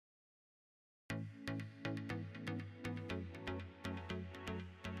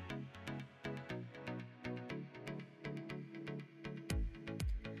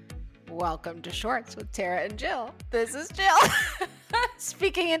Welcome to Shorts with Tara and Jill. This is Jill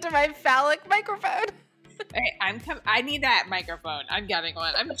speaking into my phallic microphone. Hey, I need that microphone. I'm getting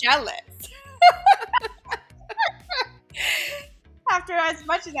one. I'm jealous. After as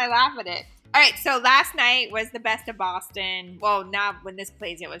much as I laugh at it. All right, so last night was the Best of Boston. Well, not when this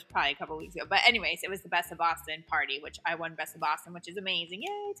plays, it was probably a couple weeks ago. But anyways, it was the Best of Boston party, which I won Best of Boston, which is amazing.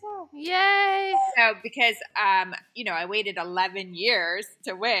 Yay, Tara. Yay! So because I waited 11 years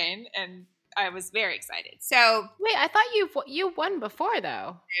to win, and I was very excited. So Wait, I thought you won before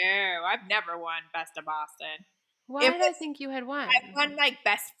though. no, I've never won Best of Boston. Why did I think you had won? I won like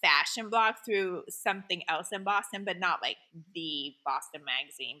Best Fashion Blog through something else in Boston, but not like the Boston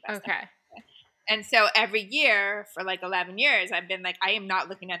magazine. Okay. And so every year for like 11 years, I've been like, I am not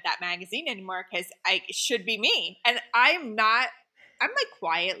looking at that magazine anymore because it should be me. And I'm like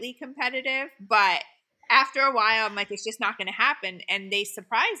quietly competitive, but after a while, I'm like, it's just not going to happen. And they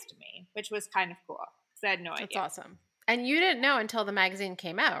surprised me, which was kind of cool because I had no idea. That's awesome. And you didn't know until the magazine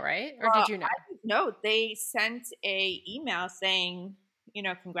came out, right? Or did you know? No, they sent a email saying,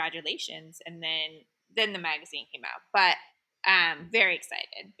 congratulations. And then the magazine came out. But very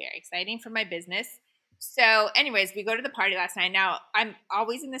excited, very exciting for my business. So anyways, we go to the party last night. Now I'm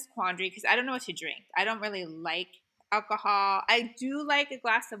always in this quandary because I don't know what to drink. I don't really like alcohol. I do like a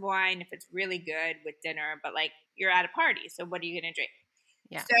glass of wine if it's really good with dinner, but like you're at a party. So what are you going to drink?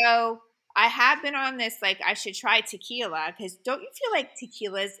 Yeah. So I have been on this, like I should try tequila because don't you feel like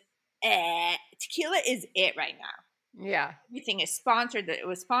tequila is it right now? Yeah. Everything is sponsored. It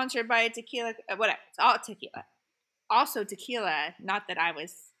was sponsored by a tequila, whatever. It's all tequila. Also, tequila, not that I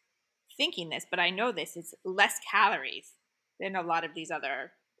was thinking this, but I know this, is less calories than a lot of these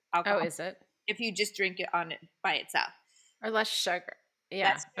other alcohols. Oh, is it? If you just drink it by itself. Or less sugar.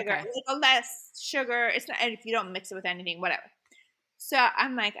 Yeah. Less sugar. Okay. Less sugar. It's not, and if you don't mix it with anything, whatever. So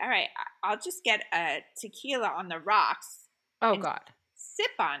I'm like, all right, I'll just get a tequila on the rocks. Oh, God.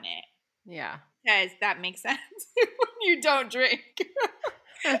 Sip on it. Yeah. Because that makes sense when you don't drink.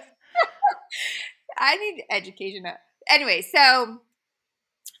 I need education. Anyway, so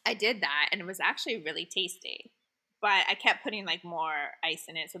I did that, and it was actually really tasty. But I kept putting like more ice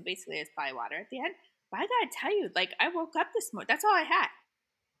in it, so basically it's probably water at the end. But I gotta tell you, like I woke up this morning. That's all I had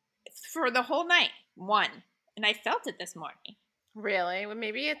for the whole night. One, and I felt it this morning. Really? Well,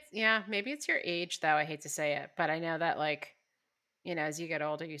 maybe it's your age, though. I hate to say it, but I know that as you get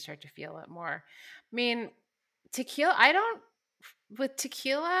older, you start to feel it more. I mean, tequila, with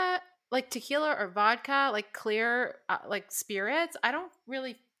tequila, like tequila or vodka, like clear, like spirits, I don't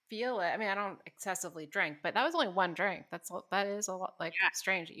really feel it. I mean, I don't excessively drink, but that was only one drink. That is a lot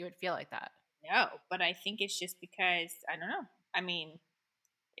strange that you would feel like that. No, but I think it's just because, I don't know. I mean,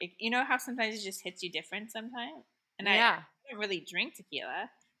 you know how sometimes it just hits you different sometimes? And I don't really drink tequila,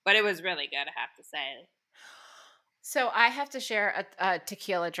 but it was really good, I have to say. So I have to share a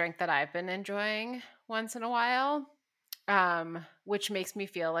tequila drink that I've been enjoying once in a while, which makes me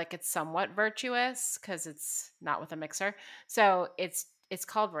feel like it's somewhat virtuous because it's not with a mixer. So it's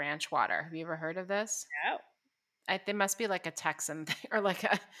called ranch water. Have you ever heard of this? No. They must be like a Texan thing or like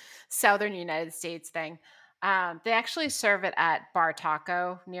a Southern United States thing. They actually serve it at Bar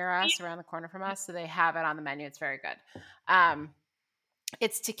Taco near us, around the corner from us. So they have it on the menu. It's very good.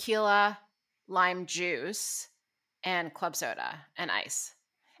 It's tequila, lime juice, and club soda and ice.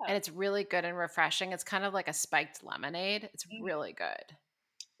 Oh. And it's really good and refreshing. It's kind of like a spiked lemonade. It's really good.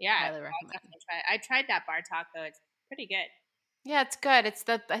 Yeah. Highly recommend. I tried that Bar Taco. It's pretty good. Yeah, it's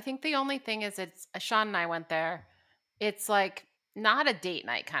good. I think the only thing is Sean and I went there. It's like not a date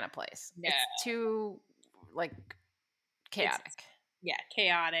night kind of place. No. It's too like chaotic.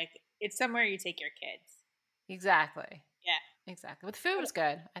 Chaotic. It's somewhere you take your kids. Exactly. Yeah. Exactly. But the food was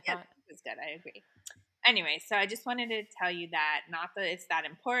good, I thought. It was good. I agree. Anyway, so I just wanted to tell you that, not that it's that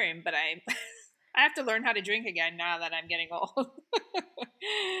important, but I have to learn how to drink again now that I'm getting old. What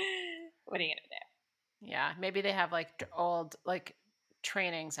are you going to do? Yeah, maybe they have old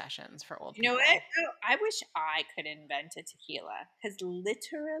training sessions for old people. You know what? I wish I could invent a tequila because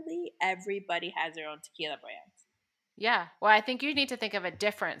literally everybody has their own tequila brand. Yeah. Well, I think you need to think of a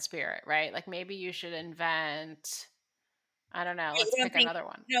different spirit, right? Like maybe you should invent, I don't know, let's pick another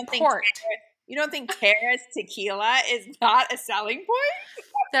one. Port. You don't think Tara's tequila is not a selling point?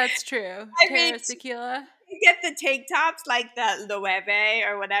 That's true. Tara's tequila. You get the tank tops like the WFH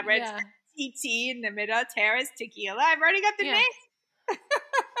or whatever. Yeah. It's TT in the middle. Tara's tequila. I've already got the name.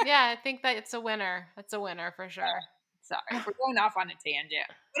 Yeah, I think that it's a winner. It's a winner for sure. Sorry, we're going off on a tangent.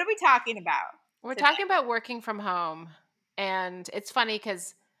 What are we talking about? We're talking about working from home. And it's funny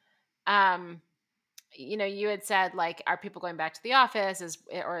because you had said, like, are people going back to the office? Is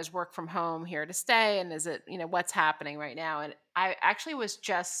work from home here to stay? And is it, what's happening right now? And I actually was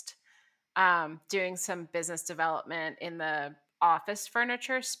just doing some business development in the office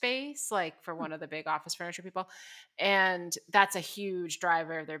furniture space, like for one of the big office furniture people. And that's a huge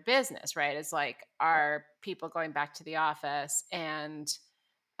driver of their business, right? Is like, are people going back to the office, and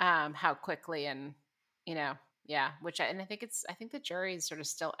how quickly, and, you know, yeah, and I think the jury is sort of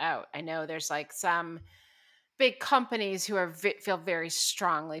still out. I know there's like some big companies who feel very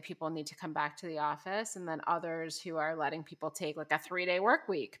strongly people need to come back to the office, and then others who are letting people take like a 3-day work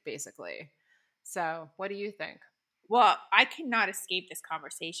week, basically. So, what do you think? Well, I cannot escape this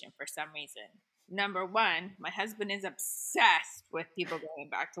conversation for some reason. Number one, my husband is obsessed with people going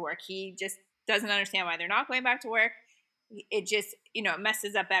back to work. He just doesn't understand why they're not going back to work. It just,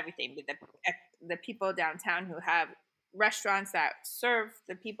 messes up everything. The people downtown who have restaurants that serve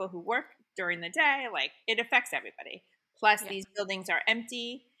the people who work during the day, like it affects everybody. Plus, Yeah. these buildings are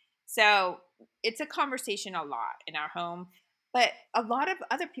empty. So it's a conversation a lot in our home. But a lot of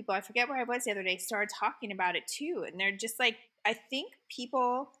other people, I forget where I was the other day, started talking about it too. And they're just like, I think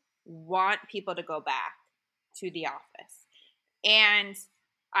people want people to go back to the office. And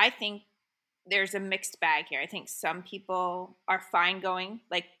I think there's a mixed bag here. I think some people are fine going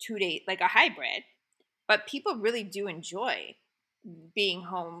like 2 days, like a hybrid, but people really do enjoy being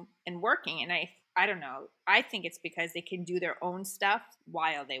home and working. And I don't know. I think it's because they can do their own stuff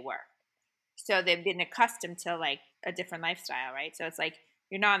while they work. So they've been accustomed to like a different lifestyle, right? So it's like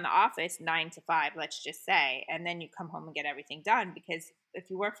you're not in the office 9 to 5, let's just say, and then you come home and get everything done because if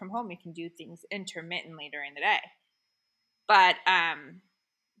you work from home, you can do things intermittently during the day. But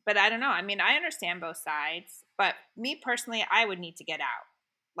but I don't know. I mean, I understand both sides, but me personally, I would need to get out.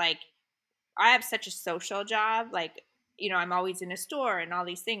 Like I have such a social job. Like, I'm always in a store and all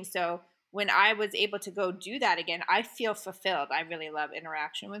these things. So when I was able to go do that again, I feel fulfilled. I really love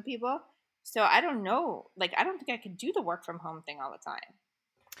interaction with people. So I don't know. Like, I don't think I could do the work from home thing all the time.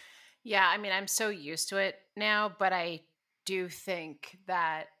 Yeah, I mean, I'm so used to it now, but I do think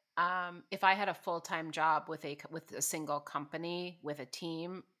that if I had a full time job with a single company with a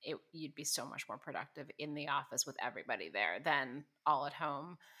team, you'd be so much more productive in the office with everybody there than all at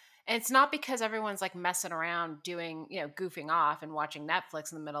home. And it's not because everyone's like messing around doing, goofing off and watching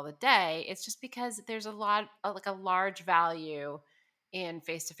Netflix in the middle of the day. It's just because there's like a large value in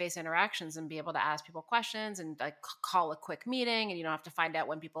face-to-face interactions, and be able to ask people questions and like call a quick meeting, and you don't have to find out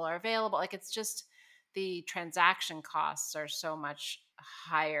when people are available. Like, it's just the transaction costs are so much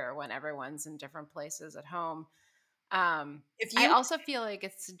higher when everyone's in different places at home. If I you, also feel like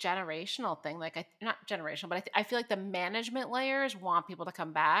it's a generational thing. Like, not generational, but I feel like the management layers want people to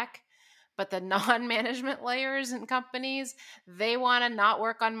come back, but the non-management layers in companies, they want to not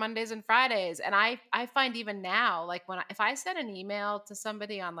work on Mondays and Fridays. And I find even now, like if I send an email to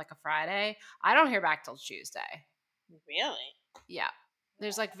somebody on like a Friday, I don't hear back till Tuesday. really? Yeah.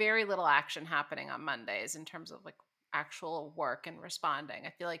 There's like very little action happening on Mondays in terms of like actual work and responding.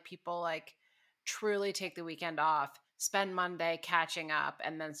 I feel like people like truly take the weekend off, spend Monday catching up,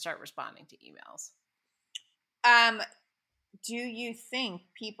 and then start responding to emails. Um, do you think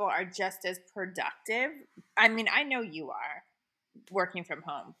people are just as productive? I mean, I know you are working from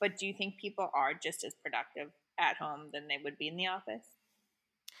home, but do you think people are just as productive at home than they would be in the office?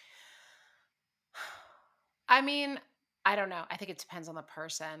 I mean, I don't know. I think it depends on the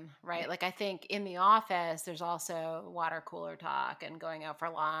person, right? Like, I think in the office, there's also water cooler talk and going out for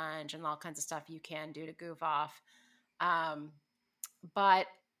lunch and all kinds of stuff you can do to goof off. Um, but,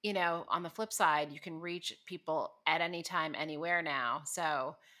 on the flip side, you can reach people at any time, anywhere now.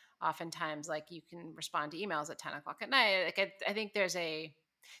 So oftentimes, like, you can respond to emails at 10 o'clock at night. Like, I think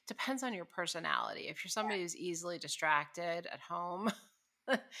depends on your personality. If you're somebody who's easily distracted at home,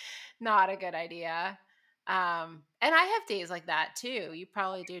 not a good idea. And I have days like that too. You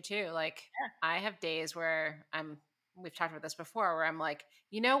probably do too. Like, I have days where we've talked about this before, where I'm like,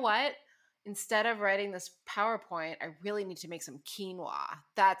 you know what? Instead of writing this PowerPoint, I really need to make some quinoa.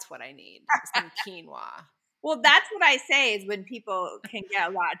 That's what I need. Some quinoa. Well, that's what I say is when people can get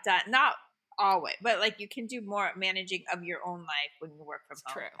a lot done. Not always, but like you can do more managing of your own life when you work from It's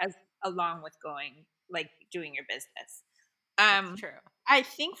home, true. as along with going like doing your business. It's Um, true. I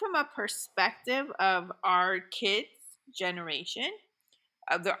think from a perspective of our kids' generation,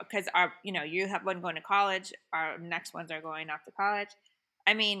 because our you have one going to college, our next ones are going off to college.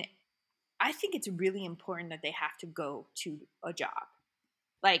 I mean, I think it's really important that they have to go to a job.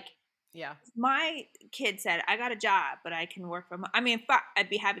 Like Yeah. my kid said, I got a job, but I can work from home. I mean, I'd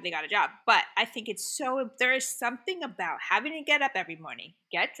be happy they got a job. But I think there is something about having to get up every morning,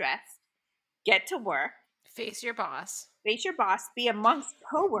 get dressed, get to work, Face your boss. face your boss, be amongst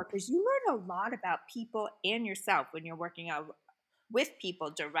coworkers. You learn a lot about people and yourself when you're working out with people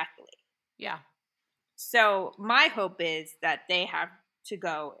directly. Yeah. So my hope is that they have to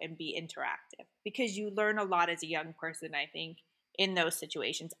go and be interactive because you learn a lot as a young person, I think, in those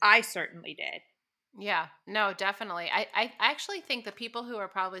situations. I certainly did. Yeah. No, definitely. I actually think the people who are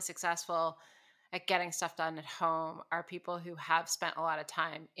probably successful at getting stuff done at home are people who have spent a lot of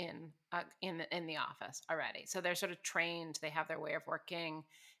time in the office already. So they're sort of trained, they have their way of working,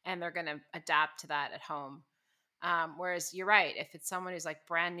 and they're going to adapt to that at home. Whereas you're right, if it's someone who's like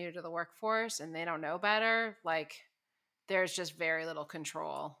brand new to the workforce and they don't know better, like there's just very little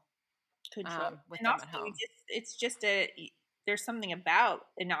control Control. with And them also at you home. just it's just there's something about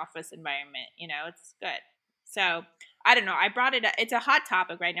an office environment, it's good. So, I don't know. I brought it up. It's a hot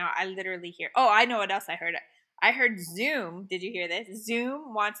topic right now. I literally hear. Oh, I know what else I heard. I heard Zoom. Did you hear this?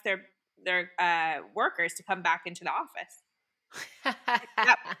 Zoom wants their workers to come back into the office.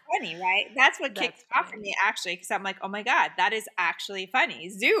 That was funny, right? That's what kicked That's it off for funny. me actually, because I'm like, oh my god, that is actually funny.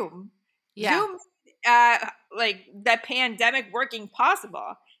 Yeah, Zoom, uh, like the pandemic working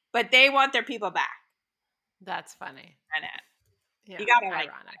possible, but they want their people back. that's funny. I know. You Yeah, gotta like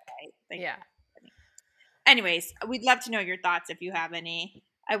ironic. that, right? Like, Yeah. funny. Anyways, we'd love to know your thoughts if you have any.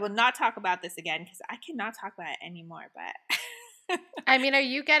 I will not talk about this again because I cannot talk about it anymore. But I mean, are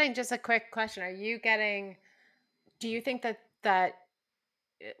you getting just a quick question? Do you think that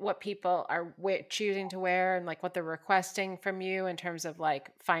what people are choosing to wear and like what they're requesting from you in terms of like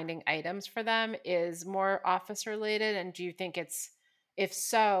finding items for them is more office related? And do you think if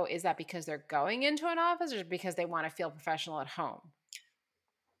so, is that because they're going into an office or because they want to feel professional at home?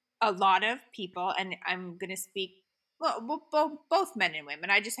 a lot of people, and I'm gonna speak both men and women.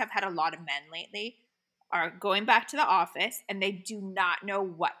 I just have had a lot of men lately are going back to the office and they do not know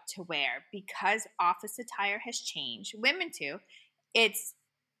what to wear because office attire has changed. Women too. It's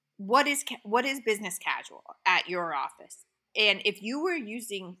what is business casual at your office, and if you were used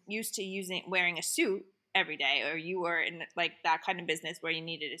to using wearing a suit every day, or you were in like that kind of business where you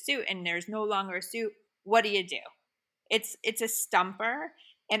needed a suit and there's no longer a suit, what do? It's a stumper.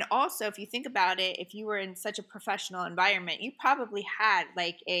 And also, if you think about it, if you were in such a professional environment, you probably had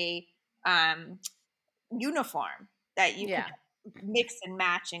like a um, uniform that you could Yeah. mix and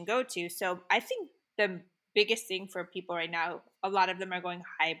match and go to. So I think the biggest thing for people right now, a lot of them are going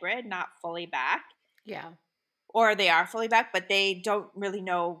hybrid, not fully back, Yeah. or they are fully back, but they don't really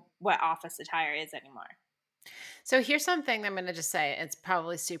know what office attire is anymore. So here's something I'm going to just say. It's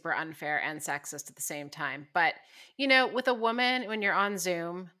probably super unfair and sexist at the same time. But, with a woman, when you're on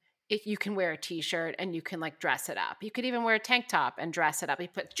Zoom, you can wear a t-shirt and you can like dress it up. You could even wear a tank top and dress it up. You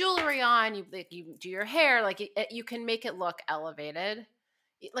put jewelry on, you do your hair, like you can make it look elevated.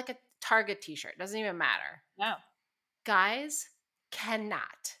 Like a Target t-shirt, doesn't even matter. No, Guys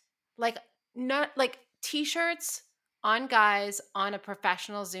cannot. Like not like t-shirts on guys on a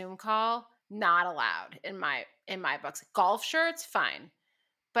professional Zoom call, not allowed in my books. Golf shirts, fine.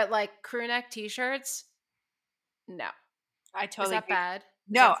 But like crew neck t-shirts, no. I Is totally that agree. bad? Is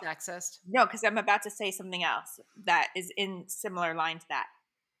No, that sexist? no, because I'm about to say something else that is in similar line to that.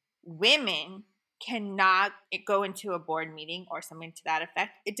 Women cannot go into a board meeting or something to that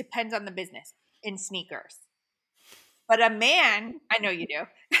effect. It depends on the business in sneakers. But a man, I know you do.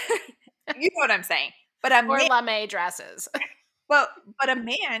 You know what I'm saying. But a Or man, lame dresses. well, but a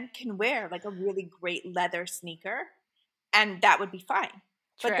man can wear like a really great leather sneaker, and that would be fine.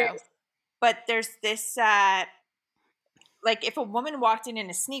 But True. there's this like if a woman walked in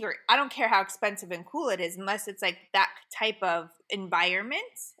a sneaker, I don't care how expensive and cool it is, unless it's like that type of environment.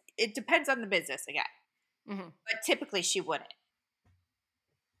 It depends on the business again, Mhm. but typically she wouldn't.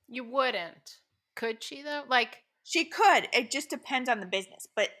 You wouldn't. Could she though? Like, She could. It just depends on the business.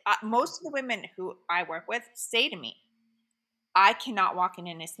 But most of the women who I work with say to me, I cannot walk in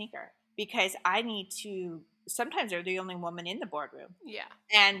a sneaker because I need to. Sometimes they're the only woman in the boardroom. yeah.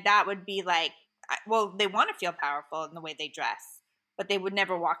 And that would be like, well, they want to feel powerful in the way they dress, but they would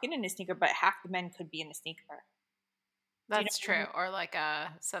never walk in a sneaker, but half the men could be in a sneaker. Do you know That's what I true. mean? Or like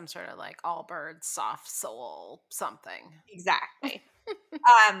some sort of like all bird soft sole something. Exactly.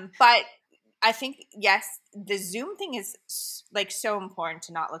 But I think, yes, the Zoom thing is like so important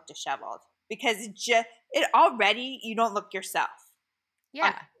to not look disheveled because it already, you don't look yourself. on-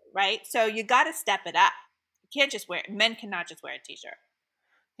 Yeah. right? So you got to step it up. You can't just wear, men cannot just wear a t shirt.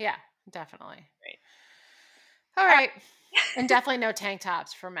 Yeah, definitely. Right. All All right. And right. definitely no tank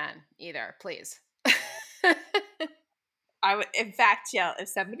tops for men either, please. I would, in fact, Jill, if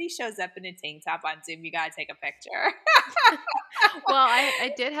somebody shows up in a tank top on Zoom, you gotta take a picture. Well,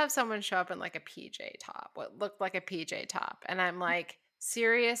 I did have someone show up in like a PJ top, what looked like a PJ top. And I'm like,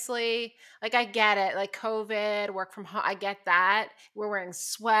 seriously? Like, I get it. Like, COVID, work from home. I get that. We're wearing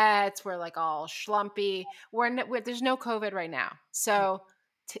sweats. We're like all schlumpy. There's no COVID right now. So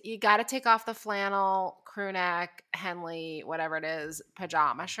you got to take off the flannel, crew neck, Henley, whatever it is,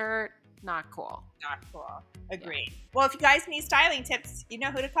 pajama shirt. Not cool. Not cool. Yeah. Agreed. Well, if you guys need styling tips, you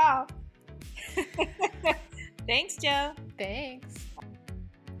know who to call. Thanks, Joe. Thanks.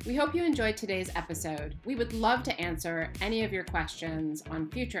 We hope you enjoyed today's episode. We would love to answer any of your questions on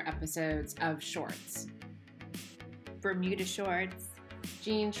future episodes of Shorts. Bermuda shorts,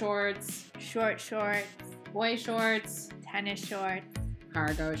 Jean shorts, short shorts, boy shorts, tennis shorts,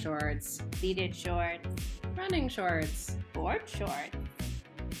 cargo shorts, pleated shorts, running shorts, board shorts.